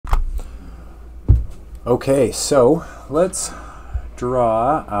Okay, so let's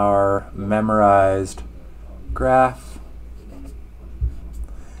draw our memorized graph.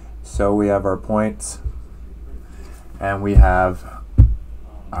 So we have our points and we have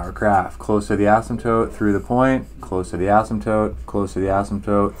our graph. Close to the asymptote, through the point, close to the asymptote, close to the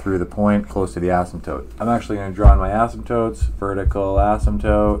asymptote, through the point, close to the asymptote. I'm actually going to draw in my asymptotes, vertical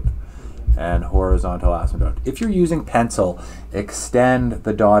asymptote and horizontal asymptote. If you're using pencil, extend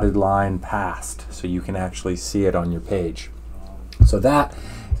the dotted line past so you can actually see it on your page. So that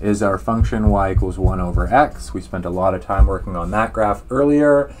is our function y equals 1 over x. We spent a lot of time working on that graph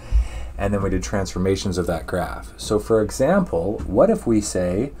earlier, and then we did transformations of that graph. So for example, what if we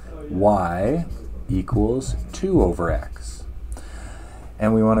say y equals 2 over x?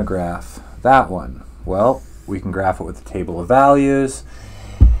 And we want to graph that one. Well, we can graph it with the table of values,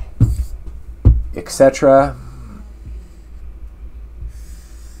 etc.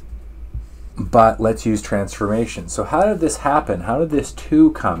 But let's use transformation. So how did this happen? How did this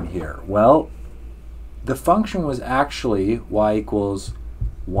 2 come here? Well, the function was actually y equals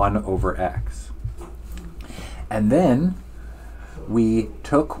 1 over x. And then we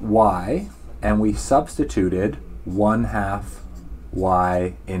took y and we substituted 1/2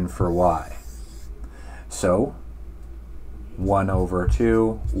 y in for y. So 1 over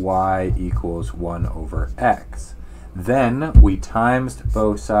 2, y equals 1 over x. Then we times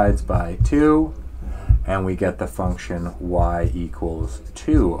both sides by 2, and we get the function y equals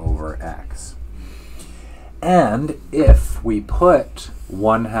 2 over x. And if we put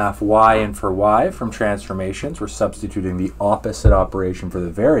 1/2 y in for y from transformations, we're substituting the opposite operation for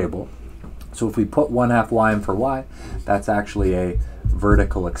the variable. So if we put 1/2 y in for y, that's actually a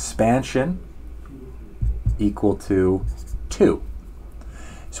vertical expansion equal to 2.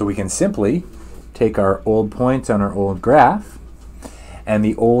 So we can simply take our old points on our old graph, and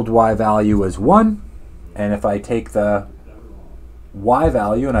the old y value is 1, and if I take the y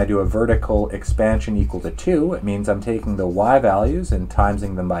value and I do a vertical expansion equal to 2, it means I'm taking the y values and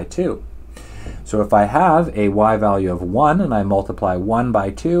timesing them by 2. So if I have a y value of 1 and I multiply 1 by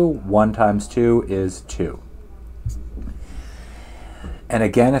 2, 1 times 2 is 2. And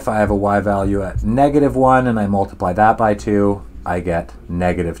again, if I have a y value at -1 and I multiply that by 2, I get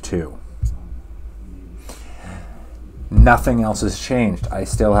 -2. Nothing else has changed. I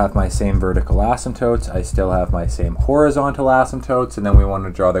still have my same vertical asymptotes, I still have my same horizontal asymptotes, and then we want to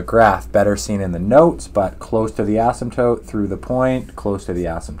draw the graph, better seen in the notes, but close to the asymptote, through the point, close to the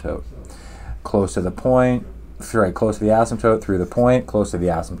asymptote. Close to the point, close to the asymptote, through the point, close to the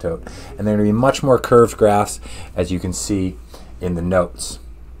asymptote. And they're going to be much more curved graphs, as you can see in the notes.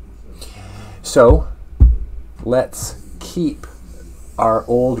 So let's keep our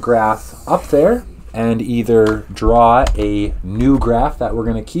old graph up there and either draw a new graph that we're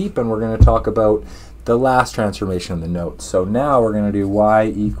going to keep, and we're going to talk about the last transformation in the notes. So now we're going to do y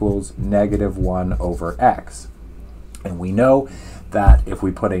equals -1 over x. And we know that if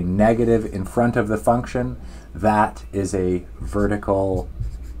we put a negative in front of the function, that is a vertical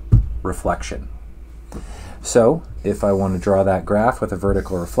reflection. So if I want to draw that graph with a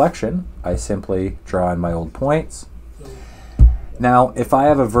vertical reflection, I simply draw in my old points. Now, if I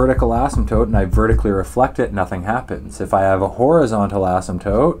have a vertical asymptote and I vertically reflect it, nothing happens. If I have a horizontal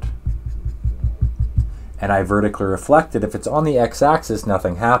asymptote and I vertically reflect it, if it's on the x-axis,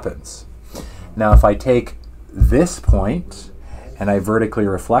 nothing happens. Now, if I take this point and I vertically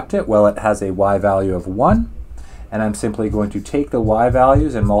reflect it, well, it has a y value of 1, and I'm simply going to take the y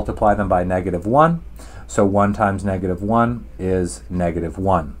values and multiply them by -1. So 1 times -1 is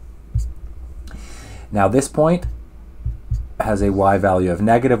 -1. Now this point has a y value of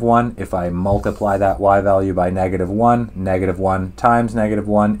 -1. If I multiply that y value by -1, -1 times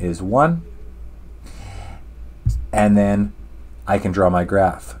 -1 is 1. And then I can draw my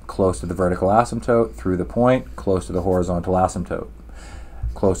graph. Close to the vertical asymptote, through the point, close to the horizontal asymptote.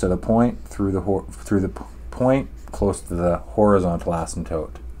 Close to the point, through the point, close to the horizontal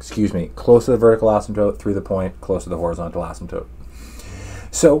asymptote. Excuse me, close to the vertical asymptote, through the point, close to the horizontal asymptote.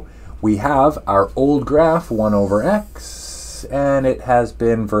 So we have our old graph, 1 over x, and it has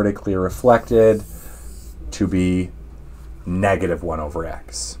been vertically reflected to be -1 over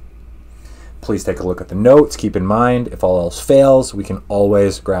x. Please take a look at the notes. Keep in mind, if all else fails, we can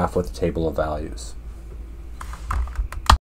always graph with the table of values.